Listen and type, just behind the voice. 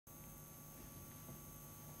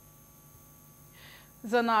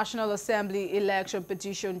The National Assembly Election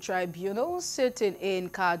Petition Tribunal sitting in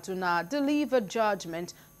Kaduna delivered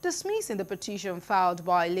judgment dismissing the petition filed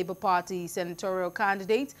by Labour Party senatorial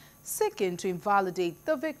candidates seeking to invalidate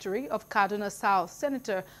the victory of Kaduna South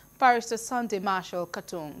Senator Barrister Sunday Marshall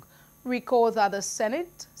Katung. Recall that the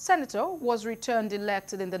senator was returned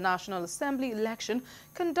elected in the National Assembly election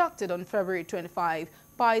conducted on February 25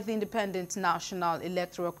 by the Independent National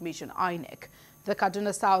Electoral Commission (INEC). The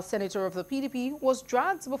Kaduna South Senator of the PDP was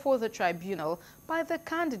dragged before the tribunal by the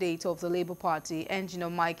candidate of the Labour Party, Engineer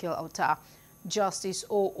Michael Auta. Justice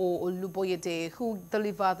O.O. Oluboyede, who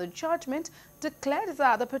delivered the judgment, declared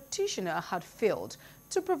that the petitioner had failed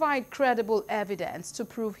to provide credible evidence to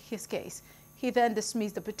prove his case. He then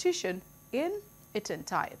dismissed the petition in its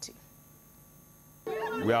entirety.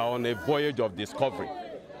 We are on a voyage of discovery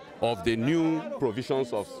of the new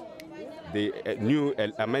provisions of the new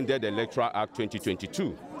amended Electoral Act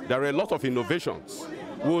 2022. There are a lot of innovations.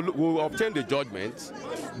 We'll obtain the judgment,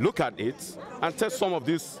 look at it, and test some of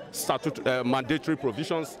these mandatory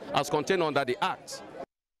provisions as contained under the Act.